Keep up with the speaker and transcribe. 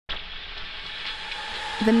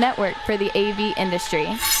the network for the AV industry.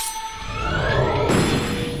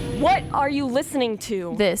 What are you listening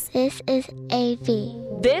to? This is AV.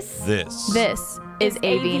 This is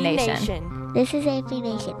AVNation. This is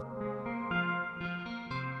AVNation.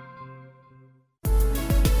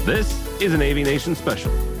 This is an AVNation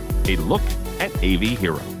special, a look at AV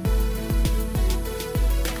Hero.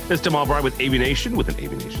 This is Tim Albright with AVNation with an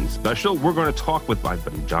AVNation special. We're going to talk with my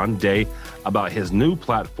buddy John Day about his new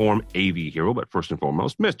platform, AV Hero. But first and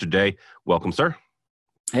foremost, Mr. Day, welcome, sir.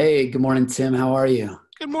 Hey, good morning, Tim. How are you?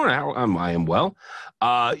 Good morning. I am well.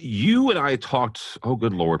 You and I talked, oh,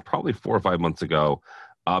 good Lord, probably 4 or 5 months ago,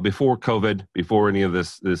 before COVID, before any of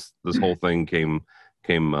this whole thing came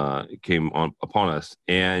on upon us,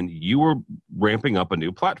 and you were ramping up a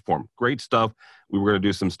new platform. Great stuff. We were going to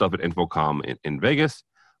do some stuff at InfoComm in Vegas.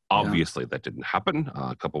 Obviously, that didn't happen.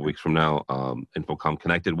 A couple of weeks from now, InfoComm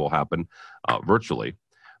Connected will happen virtually.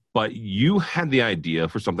 But you had the idea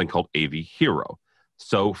for something called AV Hero.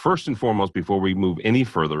 So first and foremost, before we move any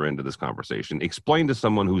further into this conversation, explain to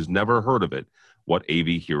someone who's never heard of it what AV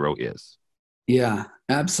Hero is. Yeah,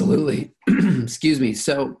 absolutely. Excuse me.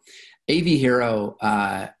 So AV Hero,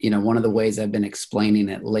 one of the ways I've been explaining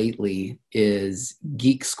it lately is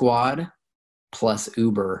Geek Squad plus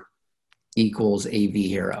Uber equals AV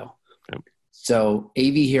Hero. Yep. So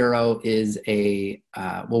AV Hero is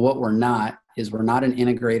what we're not an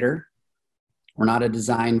integrator. We're not a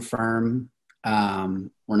design firm.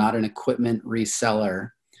 We're not an equipment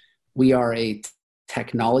reseller. We are a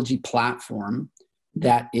technology platform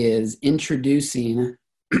that is introducing,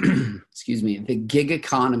 the gig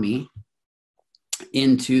economy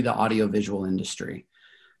into the audiovisual industry.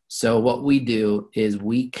 So what we do is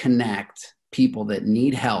we connect people that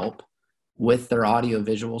need help with their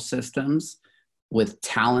audiovisual systems with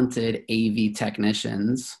talented AV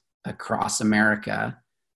technicians across America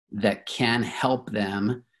that can help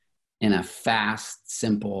them in a fast,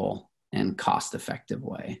 simple, and cost-effective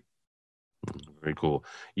way. Very cool.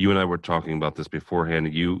 You and I were talking about this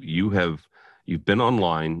beforehand. You've been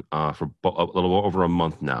online for a little over a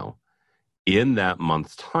month now. In that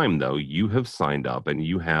month's time, though, you have signed up and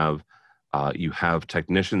you have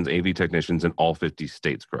technicians, AV technicians in all 50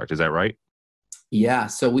 states. Correct? Is that right? Yeah.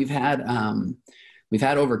 So we've had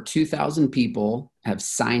over 2,000 people have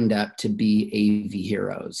signed up to be AV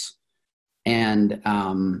Heroes. And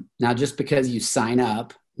now just because you sign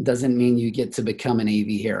up doesn't mean you get to become an AV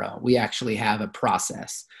Hero. We actually have a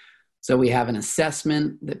process. So we have an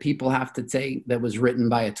assessment that people have to take that was written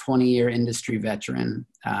by a 20-year industry veteran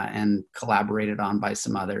and collaborated on by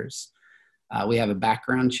some others. We have a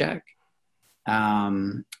background check.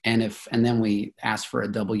 And then we ask for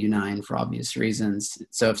a W-9 for obvious reasons.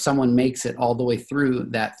 So if someone makes it all the way through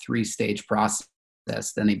that 3-stage process,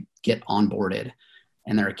 then they get onboarded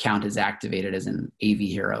and their account is activated as an AV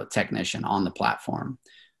Hero technician on the platform.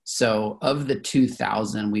 So of the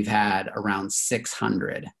 2,000, we've had around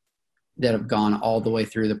 600 that have gone all the way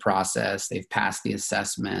through the process. They've passed the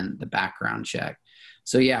assessment, the background check.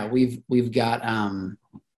 So yeah, we've got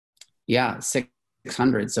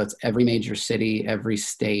 600. So it's every major city, every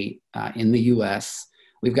state in the U.S.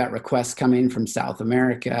 We've got requests coming from South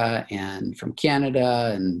America and from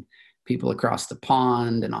Canada and people across the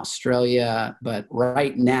pond in Australia. But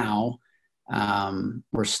right now,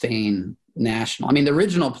 we're staying national. I mean, the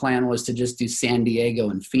original plan was to just do San Diego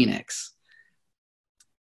and Phoenix.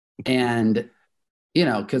 And,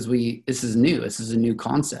 because this is new. This is a new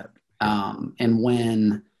concept. And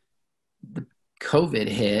when the COVID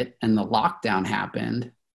hit and the lockdown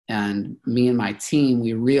happened, and me and my team,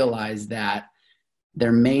 we realized that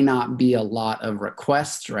there may not be a lot of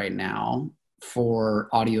requests right now for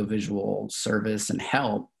audiovisual service and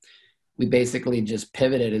help. We basically just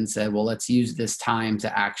pivoted and said, well, let's use this time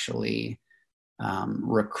to actually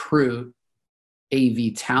recruit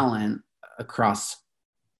AV talent across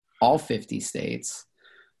all 50 states.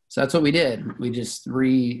 So that's what we did. We just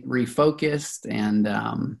refocused and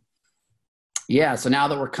so now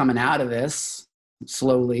that we're coming out of this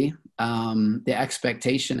slowly, the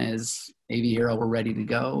expectation is AV Hero, we're ready to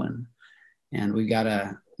go. And we got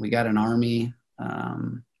an army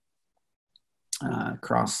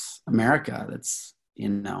across America that's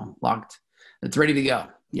locked, that's ready to go.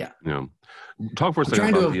 Yeah. Talk for a second.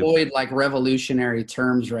 I'm trying to avoid revolutionary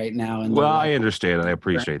terms right now. I understand and I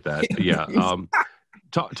appreciate that. Yeah.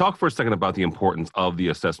 Talk for a second about the importance of the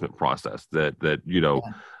assessment process that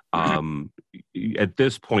at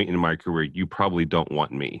this point in my career, you probably don't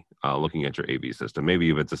want me looking at your AV system. Maybe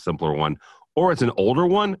if it's a simpler one or it's an older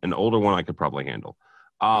one I could probably handle.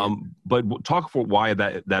 But talk for why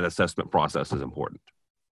that assessment process is important.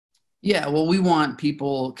 Yeah, well, we want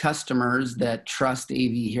customers that trust AV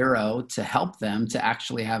Hero to help them to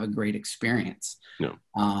actually have a great experience. Yeah.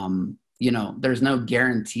 There's no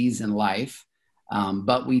guarantees in life,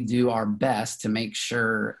 but we do our best to make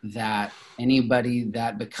sure that anybody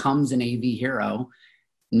that becomes an AV Hero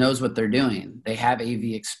knows what they're doing. They have AV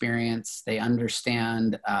experience. They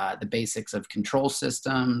understand the basics of control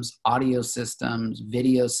systems, audio systems,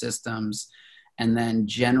 video systems, and then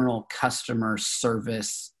general customer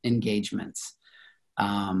service engagements.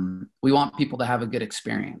 We want people to have a good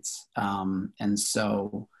experience. That's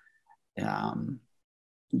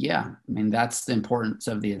the importance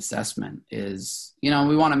of the assessment is,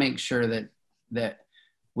 we want to make sure that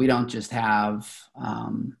we don't just have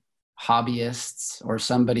hobbyists or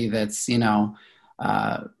somebody that's,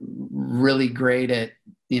 really great at,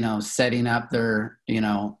 setting up their,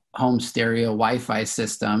 home stereo Wi-Fi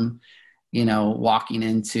system, walking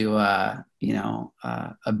into a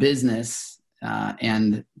business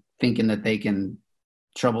and thinking that they can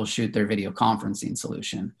troubleshoot their video conferencing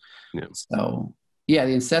solution. Yeah. So yeah,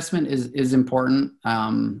 the assessment is important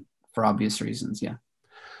for obvious reasons. Yeah.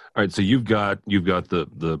 All right. So you've got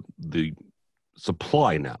the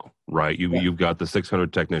supply now, right? You've got the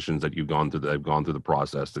 600 technicians that have gone through the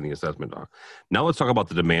process and the assessment. Now let's talk about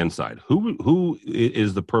the demand side. Who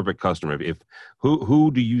is the perfect customer?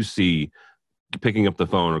 Who do you see picking up the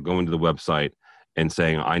phone or going to the website and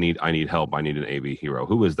saying, I need help. I need an AV Hero.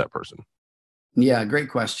 Who is that person? Yeah, great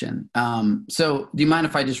question. So do you mind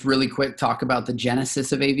if I just really quick talk about the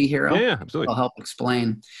genesis of AV Hero? Yeah, absolutely. I'll help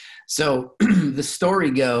explain. So the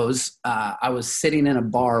story goes, I was sitting in a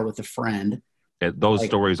bar with a friend. Those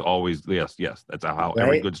stories always, yes. That's how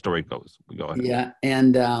every good story goes. Go ahead. Yeah.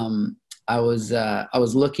 And I was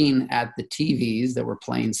looking at the TVs that were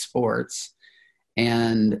playing sports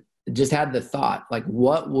and just had the thought, like,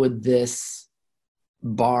 what would this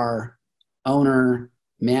bar owner,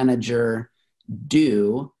 manager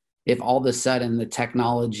do if all of a sudden the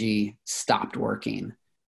technology stopped working?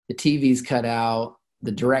 The TVs cut out,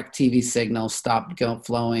 the direct TV signal stopped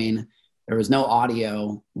flowing, there was no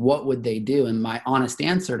audio. What would they do? And my honest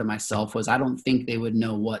answer to myself was, I don't think they would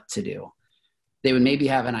know what to do. They would maybe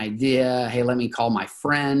have an idea. Hey, let me call my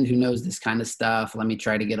friend who knows this kind of stuff. Let me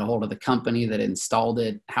try to get a hold of the company that installed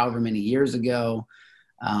it however many years ago.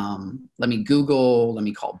 Let me Google, let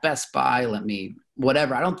me call Best Buy,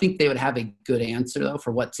 whatever. I don't think they would have a good answer though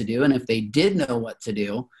for what to do. And if they did know what to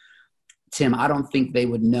do, Tim, I don't think they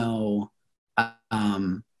would know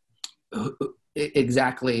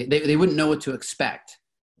exactly. They wouldn't know what to expect.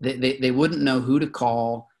 They wouldn't know who to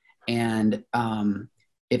call. And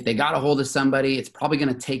if they got a hold of somebody, it's probably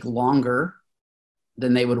going to take longer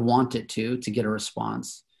than they would want it to get a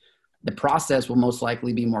response. The process will most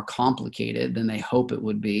likely be more complicated than they hope it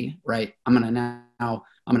would be, right? I'm going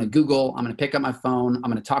to Google, I'm going to pick up my phone, I'm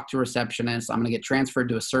going to talk to a receptionist, I'm going to get transferred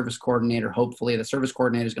to a service coordinator. Hopefully the service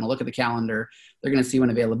coordinator is going to look at the calendar. They're going to see when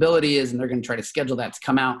availability is, and they're going to try to schedule that to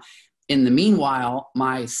come out. In the meanwhile,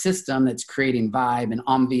 my system that's creating vibe and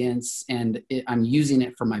ambience and I'm using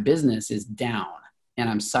it for my business is down and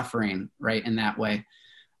I'm suffering, right, in that way.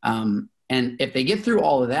 And if they get through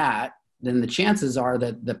all of that, then the chances are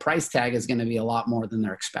that the price tag is going to be a lot more than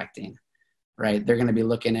they're expecting, right? They're going to be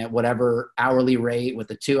looking at whatever hourly rate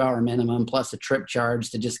with a 2-hour minimum plus a trip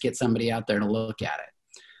charge to just get somebody out there to look at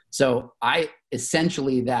it. So I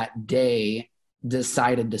essentially that day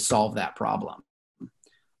decided to solve that problem.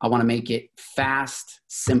 I want to make it fast,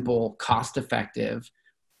 simple, cost-effective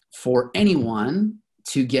for anyone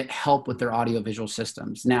to get help with their audiovisual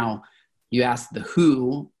systems. Now, you asked the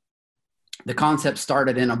who. The concept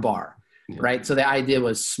started in a bar, right? So the idea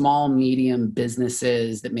was small, medium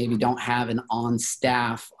businesses that maybe don't have an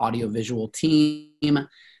on-staff audiovisual team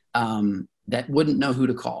that wouldn't know who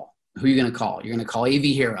to call. Who are you going to call? You're going to call AV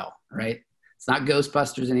Hero, right? It's not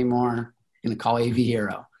Ghostbusters anymore. You're going to call AV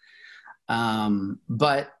Hero.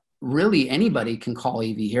 But really anybody can call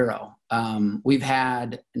AV Hero. We've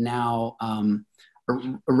had now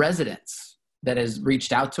a residence that has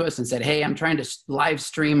reached out to us and said, hey, I'm trying to live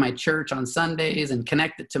stream my church on Sundays and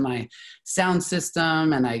connect it to my sound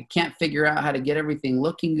system. And I can't figure out how to get everything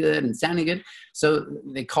looking good and sounding good. So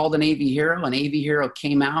they called an AV Hero, and AV Hero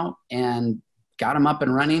came out and got them up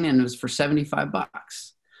and running. And it was for $75,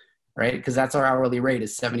 right? Because that's our hourly rate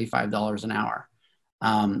is $75 an hour.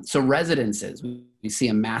 So residences, we see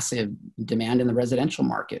a massive demand in the residential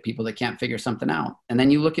market, people that can't figure something out. And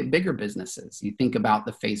then you look at bigger businesses. You think about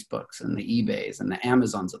the Facebooks and the eBays and the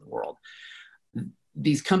Amazons of the world.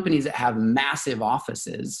 These companies that have massive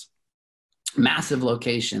offices, massive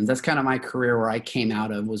locations. That's kind of my career where I came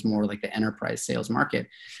out of, was more like the enterprise sales market.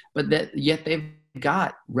 But yet they've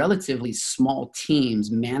got relatively small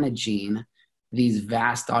teams managing these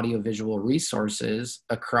vast audiovisual resources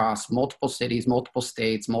across multiple cities, multiple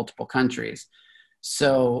states, multiple countries.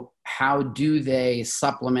 So how do they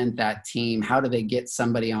supplement that team? How do they get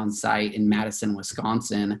somebody on site in Madison,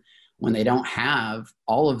 Wisconsin, when they don't have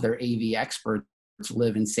all of their AV experts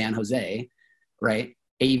live in San Jose, right?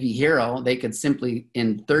 AV Hero, they could simply,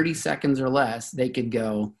 in 30 seconds or less, they could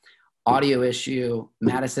go, audio issue,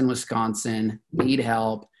 Madison, Wisconsin, need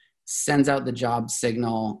help, sends out the job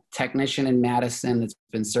signal, technician in Madison that's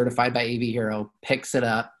been certified by AV Hero picks it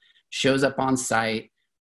up, shows up on site,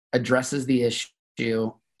 addresses the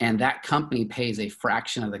issue, and that company pays a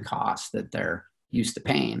fraction of the cost that they're used to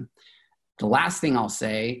paying. The last thing I'll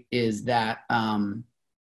say is that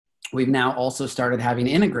we've now also started having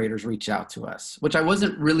integrators reach out to us, which I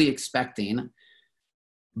wasn't really expecting,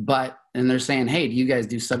 and they're saying, hey, do you guys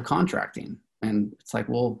do subcontracting? And it's like,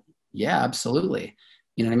 well, yeah, absolutely.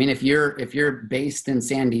 You know what I mean? If you're based in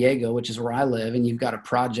San Diego, which is where I live, and you've got a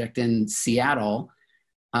project in Seattle,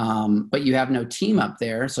 but you have no team up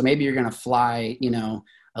there. So maybe you're going to fly,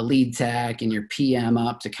 a lead tech and your PM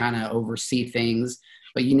up to kind of oversee things,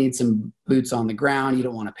 but you need some boots on the ground. You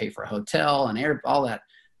don't want to pay for a hotel and air, all that.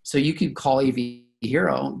 So you could call AV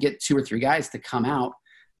Hero, get 2 or 3 guys to come out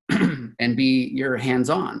and be your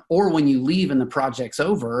hands-on. Or when you leave and the project's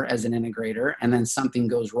over as an integrator and then something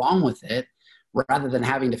goes wrong with it, rather than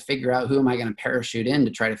having to figure out who am I going to parachute in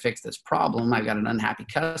to try to fix this problem, I've got an unhappy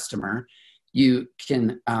customer, you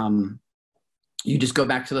can you just go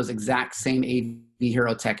back to those exact same AV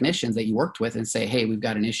Hero technicians that you worked with and say, hey, we've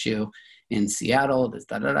got an issue in Seattle, this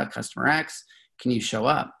customer X, can you show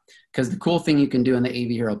up? Because the cool thing you can do in the AV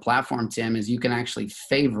Hero platform, Tim, is you can actually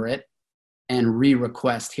favorite and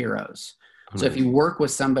re-request heroes. So if you work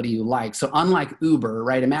with somebody you like, so unlike Uber,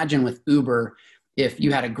 right? Imagine with Uber, if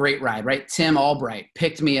you had a great ride, right? Tim Albright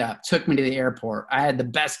picked me up, took me to the airport. I had the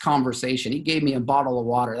best conversation. He gave me a bottle of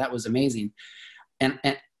water. That was amazing.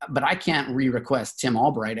 But I can't re-request Tim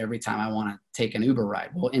Albright every time I want to take an Uber ride.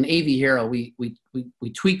 Well, in AV Hero, we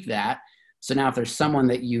tweaked that. So now if there's someone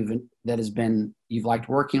that you've liked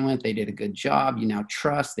working with, they did a good job, you now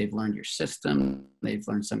trust, they've learned your system, they've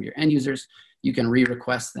learned some of your end users, you can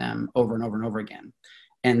re-request them over and over and over again.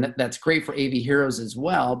 And that's great for AV Heroes as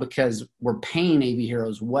well, because we're paying AV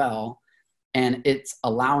Heroes well, and it's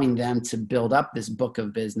allowing them to build up this book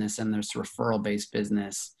of business and this referral-based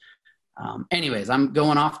business. Anyways, I'm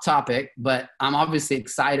going off topic, but I'm obviously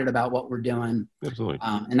excited about what we're doing. Absolutely.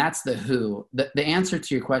 And that's the who. The answer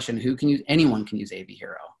to your question, anyone can use AV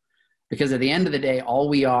Hero. Because at the end of the day, all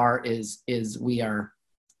we are is we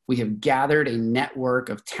have gathered a network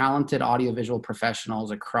of talented audiovisual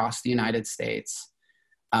professionals across the United States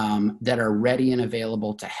that are ready and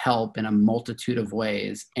available to help in a multitude of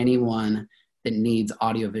ways anyone that needs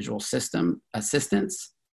audiovisual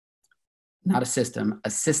assistance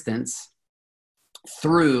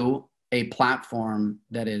through a platform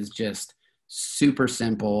that is just super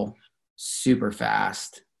simple, super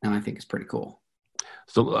fast, and I think it's pretty cool.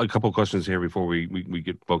 So a couple of questions here before we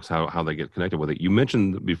get folks how they get connected with it. You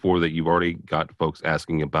mentioned before that you've already got folks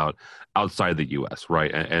asking about outside the U.S.,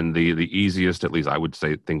 right? And the easiest, at least I would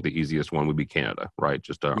think the easiest one would be Canada, right?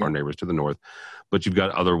 Just our neighbors to the north. But you've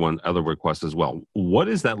got other requests as well. What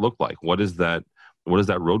does that look like? What does that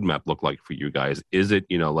roadmap look like for you guys? Is it,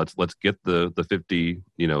 let's get the 50,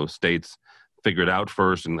 states figured out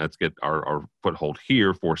first, and let's get our foothold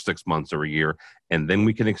here for 6 months or a year, and then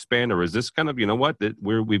we can expand? Or is this kind of,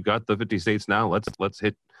 we've got the 50 states now, let's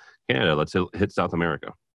hit Canada, let's hit South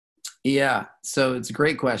America? Yeah, so it's a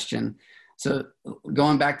great question. So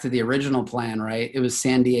going back to the original plan, right? It was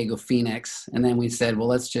San Diego, Phoenix, and then we said, well,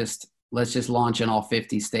 let's just launch in all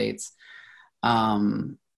 50 states.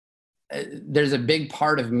 There's a big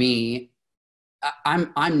part of me.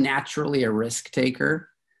 I'm naturally a risk taker,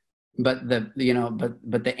 but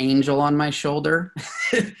the angel on my shoulder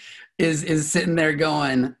is sitting there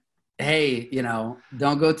going, hey,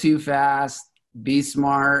 don't go too fast, be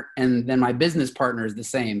smart. And then my business partner is the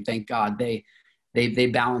same. Thank God they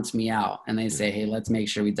balance me out, and they say, hey, let's make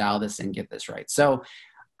sure we dial this and get this right. So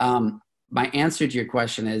my answer to your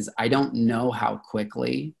question is, I don't know how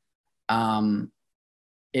quickly.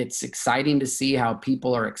 It's exciting to see how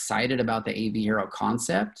people are excited about the AV Hero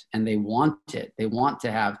concept, and they want it. They want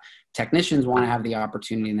to have technicians want to have the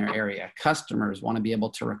opportunity in their area. Customers want to be able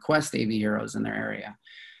to request AV Heroes in their area.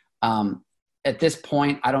 At this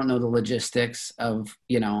point, I don't know the logistics of,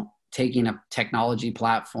 taking a technology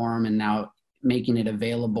platform and now making it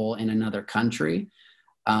available in another country,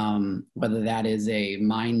 whether that is a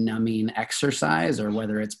mind-numbing exercise or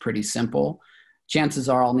whether it's pretty simple. chances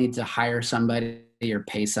are I'll need to hire somebody or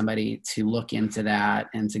pay somebody to look into that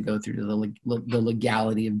and to go through the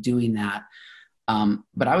legality of doing that.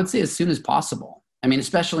 But I would say as soon as possible. I mean,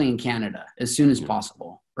 especially in Canada, as soon as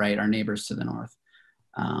possible, right? Our neighbors to the north.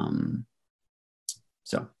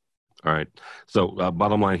 All right. So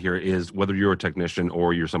bottom line here is whether you're a technician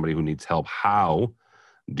or you're somebody who needs help, how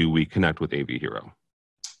do we connect with AV Hero?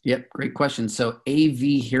 Yep. Great question. So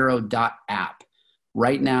avhero.app.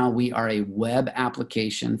 Right now we are a web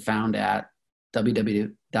application found at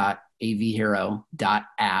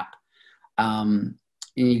www.avhero.app. And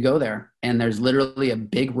you go there and there's literally a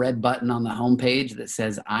big red button on the homepage that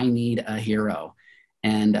says, I need a hero.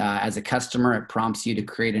 And as a customer, it prompts you to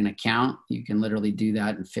create an account. You can literally do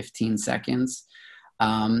that in 15 seconds.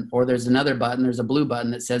 Or there's another button, there's a blue button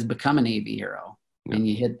that says become an AV hero. Yep. And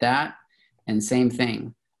you hit that and same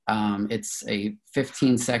thing. It's a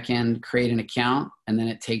 15-second create an account, and then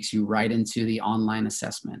it takes you right into the online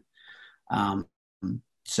assessment.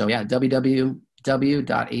 So yeah,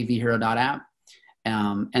 www.avhero.app.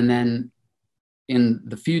 And then in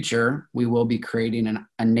the future, we will be creating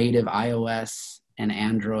a native iOS and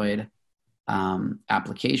Android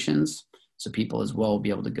applications. So people as well will be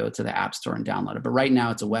able to go to the App Store and download it. But right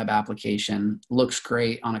now it's a web application. Looks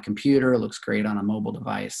great on a computer, looks great on a mobile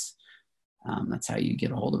device. That's how you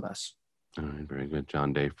get a hold of us. All right, very good.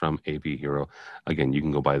 John Day from AV Hero. Again, you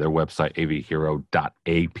can go by their website, avhero.app.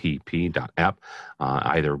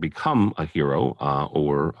 Either become a hero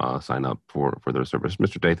or sign up for their service.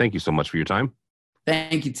 Mr. Day, thank you so much for your time.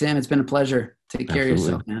 Thank you, Tim. It's been a pleasure. Take care of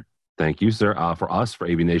yourself, man. Thank you, sir. For us, for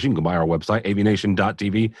AVNation, go by our website,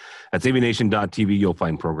 avnation.tv. That's avnation.tv. You'll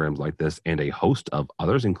find programs like this and a host of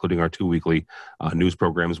others, including our 2 weekly news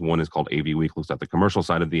programs. One is called AV Week, looks at the commercial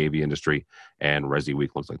side of the AV industry, and Resi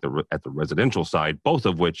Week looks like at the residential side, both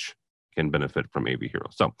of which can benefit from AV Hero.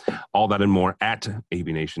 So all that and more at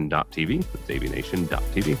avnation.tv. That's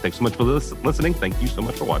avnation.tv. Thanks so much for listening. Thank you so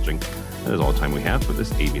much for watching. That is all the time we have for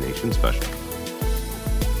this AVNation special.